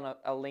clicked on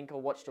a link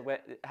or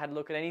had a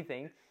look at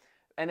anything,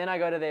 and then I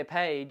go to their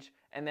page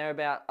and they're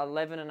about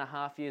 11 and a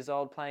half years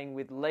old playing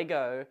with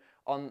Lego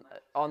on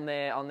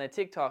their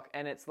TikTok,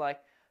 and it's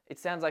like, it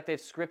sounds like they've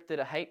scripted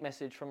a hate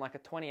message from like a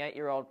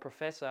 28-year-old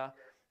professor.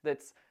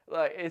 That's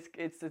like,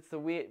 it's a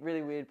weird,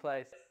 really weird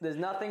place. There's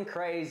nothing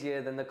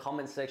crazier than the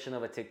comment section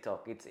of a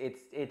TikTok. It's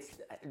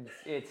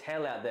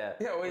hell out there.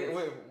 Yeah,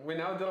 we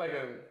now do like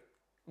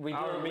we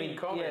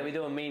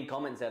do mean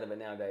comments out of it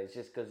nowadays,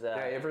 just because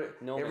every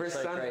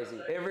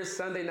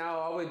Sunday now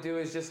all we do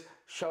is just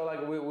show,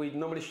 like we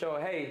normally show,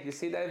 hey, you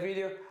see that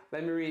video?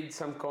 Let me read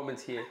some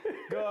comments here.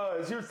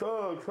 Guys, you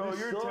suck. Oh,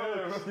 you're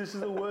terrible. This is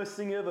the worst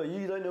thing ever.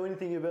 You don't know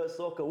anything about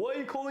soccer. Why are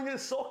you calling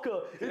it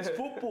soccer? It's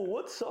football.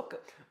 What's soccer?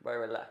 Bro,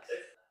 relax.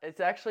 It's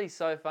actually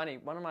so funny.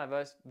 One of my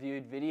most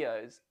viewed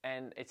videos,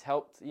 and it's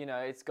helped, you know,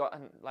 it's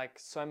gotten like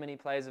so many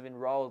players have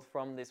enrolled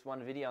from this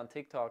one video on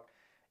TikTok,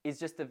 is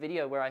just a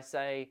video where I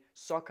say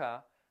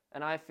soccer,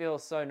 and I feel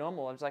so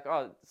normal. I'm just like,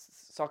 oh,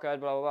 soccer,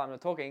 blah, blah, blah, I'm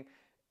not talking.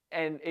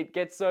 And it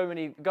gets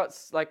got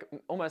like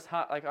almost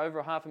like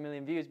over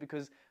 500,000 views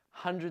because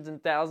hundreds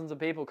and thousands of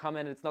people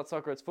comment, it's not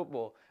soccer, it's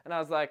football. And I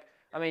was like,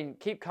 I mean,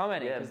 keep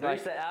commenting. Yeah,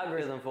 boost the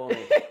algorithm for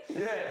me.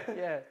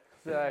 Yeah.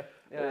 So,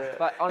 yeah.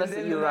 But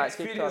honestly, you're right.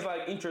 The next video is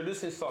like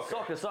introducing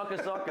soccer.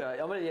 Soccer.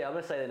 I'm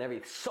gonna say that in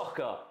every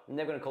soccer. I'm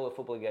never gonna call it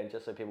football again,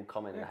 just so people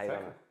comment and hate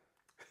on it.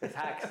 It's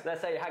hacks.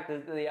 That's how you hack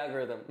the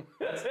algorithm.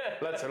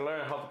 Let's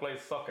learn how to play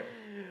soccer.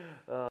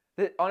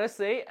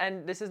 Honestly,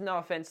 and this is no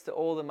offense to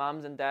all the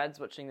mums and dads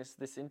watching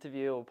this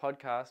interview or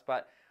podcast,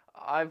 but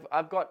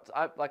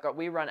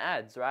we run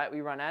ads, right?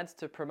 We run ads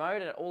to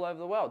promote it all over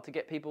the world to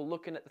get people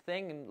looking at the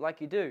thing, and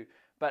like you do.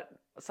 But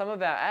some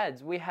of our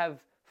ads, we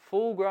have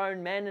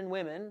full-grown men and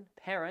women,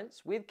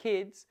 parents with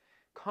kids,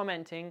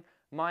 commenting,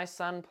 "My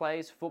son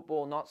plays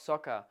football, not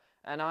soccer,"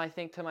 and I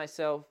think to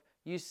myself,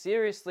 you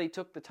seriously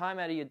took the time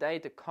out of your day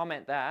to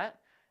comment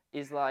that?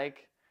 Is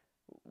like,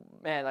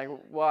 man, like,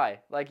 why?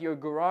 Like, you're a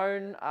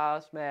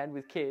grown-ass man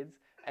with kids,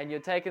 and you're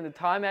taking the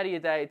time out of your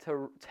day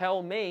to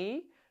tell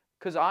me,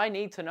 because I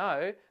need to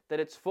know that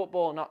it's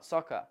football, not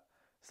soccer.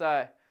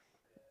 So,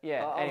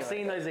 yeah. I've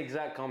seen those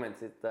exact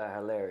comments. It's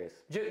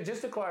hilarious.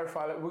 Just to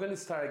clarify, we're going to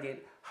start again.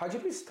 How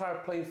did we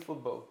start playing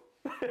football?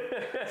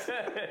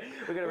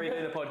 We're going to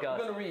redo the podcast.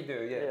 We're going to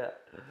redo, yeah.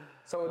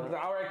 So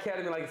our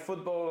academy, like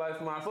Football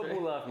Life Mastery.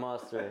 Football Life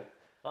Mastery.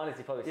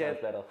 Honestly, probably sounds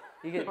better.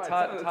 You get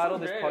title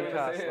this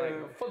podcast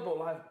like Football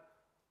Life.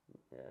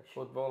 Yeah.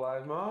 Football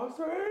Life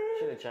Mastery.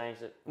 Should have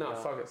changed it. No,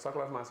 Soccer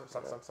Life Mastery.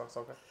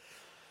 Soccer.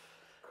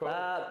 Cool.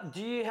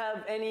 Do you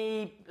have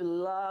any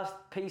last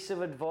piece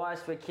of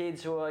advice for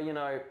kids who are,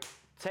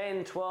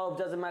 10, 12,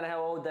 doesn't matter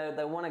how old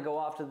they want to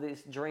go after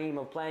this dream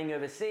of playing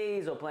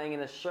overseas or playing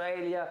in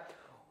Australia?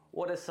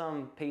 What are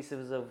some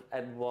pieces of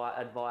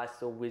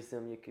advice or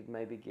wisdom you could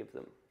maybe give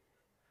them?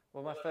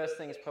 Well, my first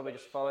thing is probably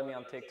just follow me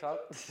on TikTok.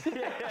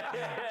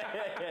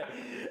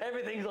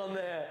 Everything's on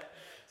there.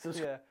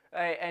 Yeah.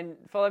 Hey, and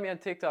follow me on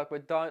TikTok,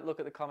 but don't look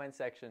at the comment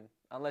section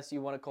unless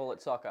you want to call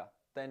it soccer.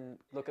 Then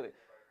look at it.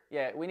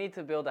 Yeah, we need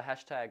to build a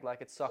hashtag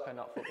like it's soccer,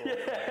 not football.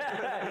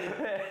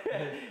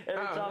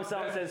 Every time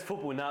someone says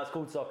football, no, it's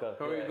called soccer.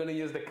 Or we're going to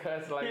use the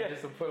cuts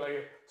just to put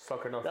like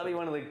soccer, not That'll football. That'll be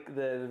one of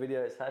the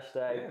videos,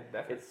 hashtag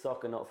it's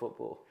soccer, not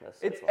football.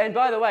 And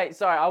by the way,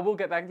 sorry, I will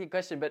get back to your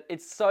question, but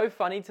it's so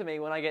funny to me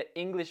when I get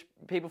English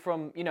people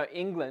from,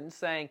 England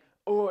saying,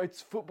 oh,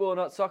 it's football,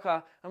 not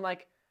soccer. I'm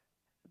like,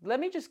 let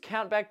me just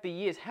count back the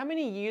years. How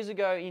many years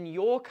ago in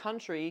your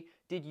country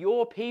did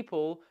your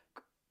people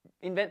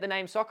invent the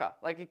name soccer?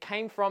 Like, it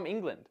came from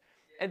England.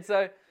 And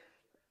so,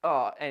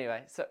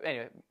 anyway,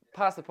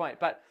 past the point.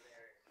 But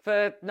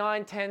for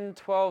 9, 10,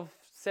 12,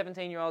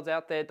 17-year-olds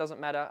out there, it doesn't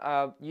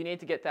matter. You need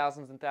to get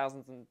thousands and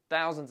thousands and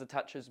thousands of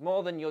touches,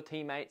 more than your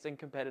teammates and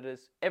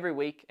competitors every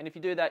week. And if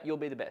you do that, you'll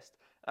be the best.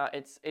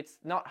 It's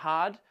not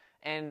hard.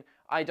 And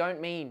I don't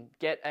mean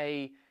get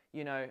a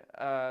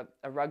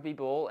rugby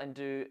ball and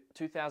do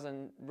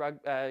 2,000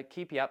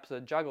 keepy-ups or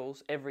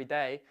juggles every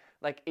day.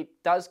 Like,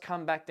 it does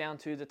come back down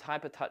to the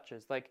type of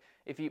touches. Like,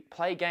 if you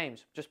play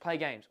games, just play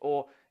games.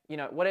 Or,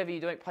 whatever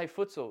you're doing, play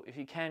futsal. If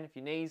you can, if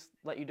your knees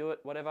let you do it,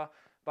 whatever.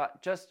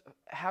 But just,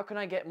 how can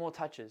I get more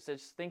touches? So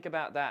just think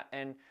about that.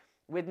 And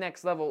with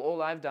Next Level,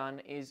 all I've done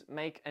is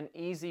make an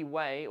easy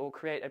way or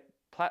create a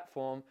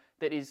platform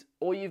that is,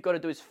 all you've got to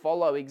do is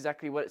follow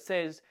exactly what it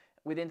says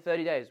within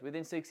 30 days,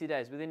 within 60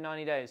 days, within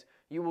 90 days.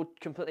 you will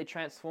completely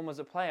transform as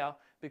a player,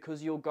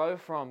 because you'll go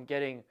from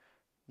getting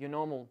your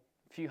normal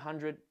few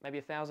hundred, maybe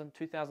 1,000,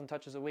 2,000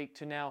 touches a week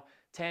to now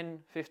 10,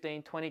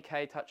 15,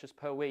 20K touches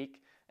per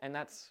week. And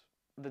that's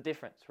the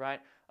difference,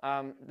 right?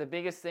 The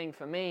biggest thing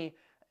for me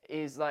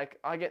is like,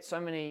 I get so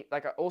many,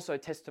 like also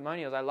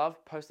testimonials. I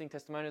love posting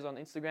testimonials on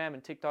Instagram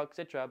and TikTok,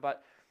 etc.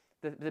 But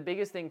the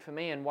biggest thing for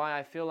me, and why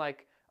I feel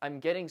like I'm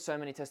getting so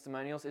many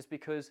testimonials, is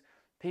because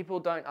people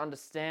don't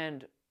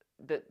understand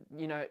that,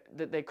 you know,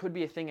 that there could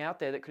be a thing out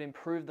there that could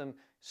improve them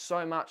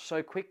so much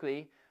so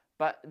quickly,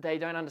 but they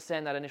don't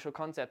understand that initial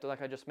concept.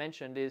 Like I just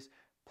mentioned, is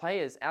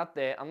players out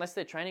there, unless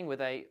they're training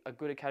with a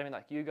good academy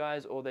like you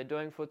guys, or they're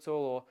doing futsal,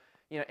 or,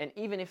 you know, and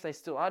even if they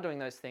still are doing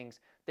those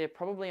things, they're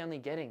probably only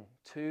getting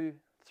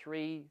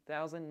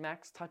 2,000-3,000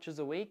 max touches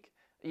a week,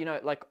 you know,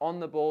 like on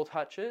the ball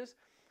touches.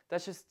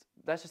 That's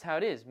just how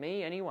it is.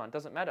 Me, anyone,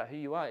 doesn't matter who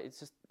you are. It's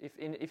just,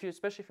 if you,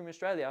 especially from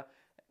Australia,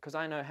 because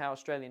I know how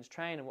Australians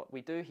train and what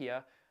we do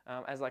here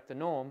as like the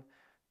norm,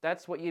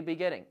 that's what you'd be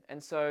getting.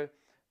 And so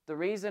the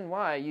reason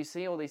why you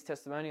see all these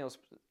testimonials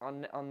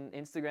on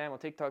Instagram or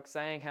TikTok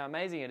saying how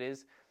amazing it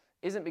is,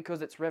 isn't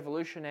because it's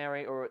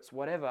revolutionary or it's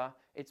whatever.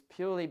 It's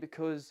purely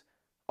because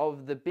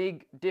of the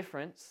big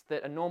difference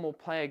that a normal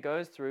player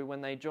goes through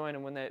when they join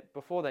and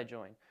before they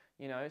join.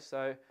 You know,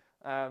 so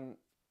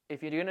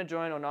if you're going to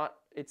join or not,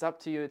 it's up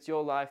to you. It's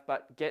your life,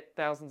 but get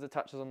thousands of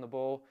touches on the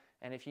ball.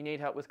 And if you need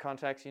help with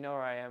contacts, you know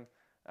where I am.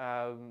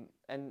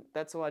 And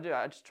that's all I do.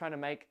 I'm just trying to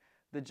make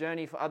the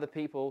journey for other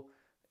people,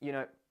 you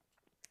know,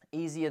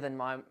 easier than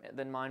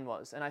mine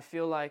was. And I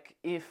feel like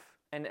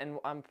and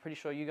I'm pretty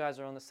sure you guys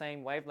are on the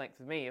same wavelength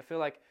with me. I feel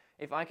like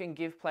if I can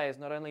give players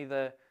not only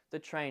the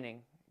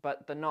training,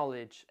 but the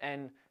knowledge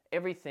and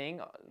everything,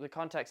 the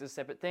contacts is a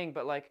separate thing,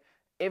 but like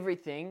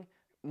everything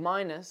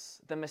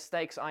minus the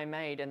mistakes I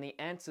made and the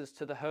answers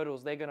to the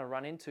hurdles they're going to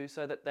run into,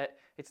 so that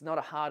it's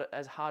not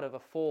as hard of a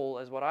fall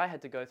as what I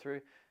had to go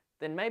through,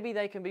 then maybe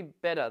they can be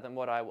better than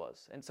what I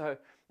was. And so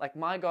like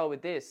my goal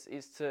with this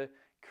is to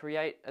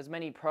create as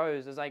many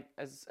pros as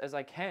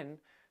I can,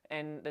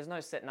 and there's no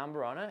set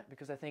number on it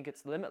because I think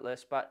it's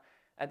limitless. But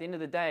at the end of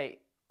the day,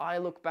 I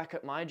look back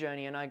at my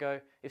journey and I go,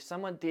 if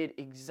someone did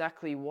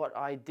exactly what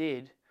I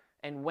did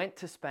and went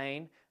to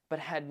Spain, but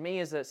had me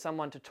as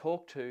someone to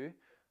talk to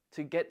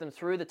get them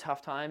through the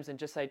tough times, and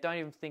just say, don't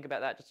even think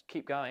about that, just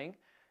keep going,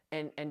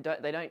 and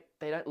they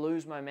don't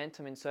lose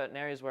momentum in certain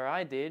areas where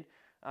I did,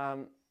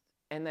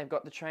 and they've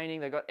got the training,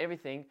 they've got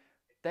everything,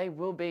 they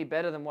will be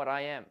better than what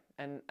I am.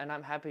 And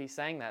I'm happy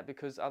saying that,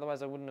 because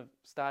otherwise I wouldn't have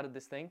started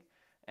this thing.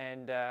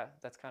 And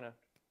that's kind of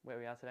where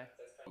we are today.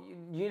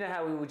 You know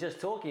how we were just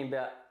talking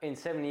about in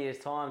 7 years'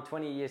 time,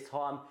 20 years'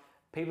 time,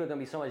 people are going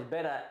to be so much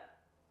better.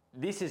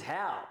 This is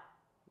how.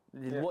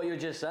 Yeah. What you're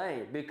just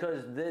saying,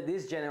 because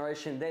this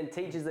generation then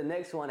teaches the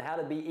next one how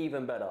to be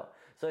even better.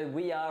 So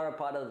we are a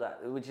part of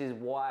that, which is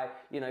why,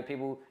 you know,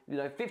 people, you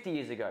know, 50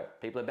 years ago,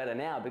 people are better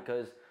now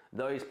because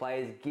those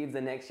players give the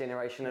next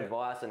generation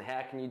advice on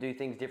how can you do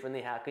things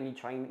differently, how can you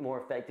train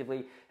more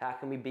effectively, how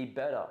can we be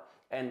better.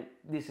 And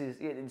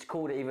it's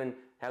cool to even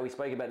how we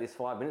spoke about this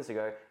 5 minutes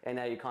ago, and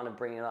now you kind of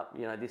bring it up,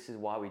 you know, this is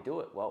why we do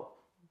it. Well,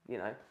 you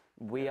know,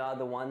 we are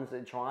the ones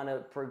that are trying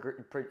to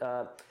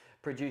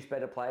produce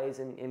better players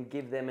and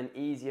give them an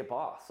easier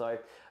path. So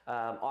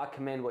I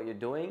commend what you're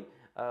doing.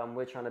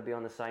 We're trying to be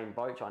on the same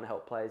boat, trying to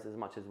help players as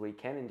much as we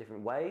can in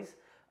different ways.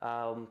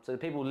 So the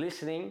people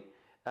listening,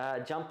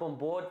 jump on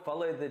board,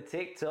 follow the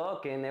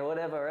TikTok and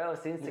whatever else,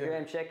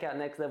 Instagram, check out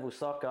Next Level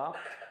Soccer.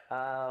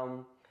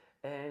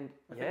 And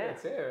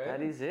that's it, right?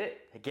 That is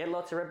it. Get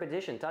lots of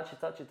repetition, touches.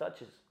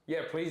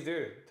 Yeah, please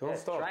do. Don't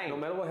stop. Train. No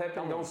matter what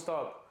happens, don't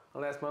stop.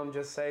 Unless mom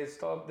just says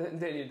stop,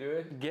 then you do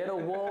it. Get a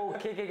wall,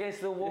 kick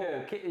against the wall.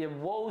 Yeah. Your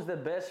wall's the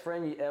best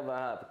friend you ever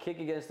have. Kick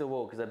against the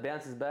wall because it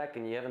bounces back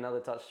and you have another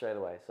touch straight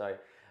away. So,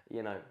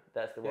 you know,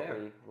 that's what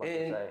we like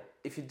to say.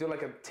 If you do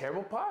like a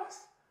terrible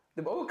pass,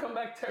 the ball will come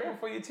back terrible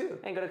for you too.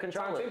 Ain't got to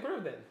control it. Try to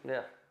improve then.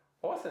 Yeah.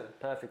 Awesome.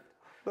 Perfect.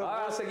 Look,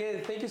 once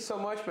again, thank you so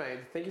much, man.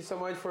 Thank you so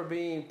much for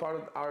being part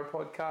of our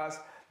podcast.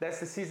 That's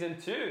the season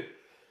 2.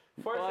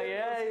 Yeah. We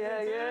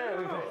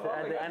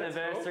had the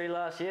anniversary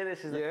last year.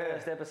 This is the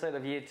first episode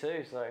of year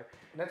 2, so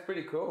that's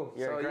pretty cool.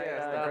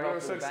 We're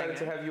so excited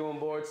to have you on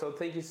board. So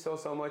thank you so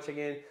much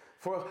again.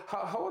 For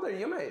how old are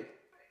you, mate?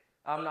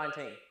 I'm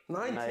 19.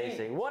 19.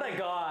 Amazing. What a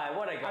guy.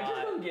 I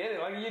just don't get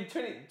it. Like you're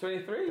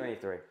 23.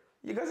 23.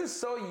 You guys are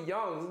so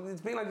young.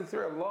 It's been like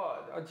through a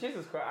lot. Oh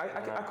Jesus Christ!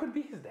 I could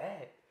be his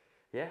dad.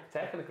 Yeah.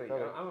 Technically,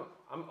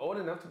 I'm old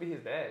enough to be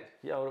his dad.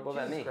 Yeah. What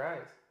about me? Jesus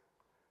Christ.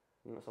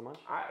 Not so much?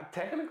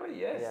 Technically,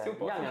 yes. Yeah. Still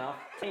possible. Young enough.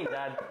 Teen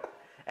dad.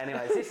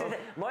 Anyways,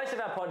 most of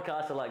our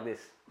podcasts are like this.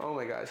 Oh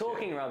my gosh.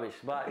 Talking rubbish,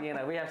 but you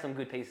know, we have some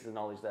good pieces of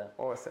knowledge there.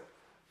 Awesome.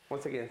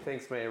 Once again,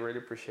 thanks, man. I really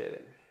appreciate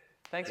it.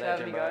 Thanks for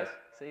having me, guys.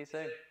 See you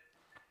soon.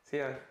 See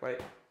ya. Bye.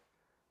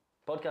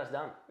 Podcast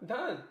done.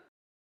 Done.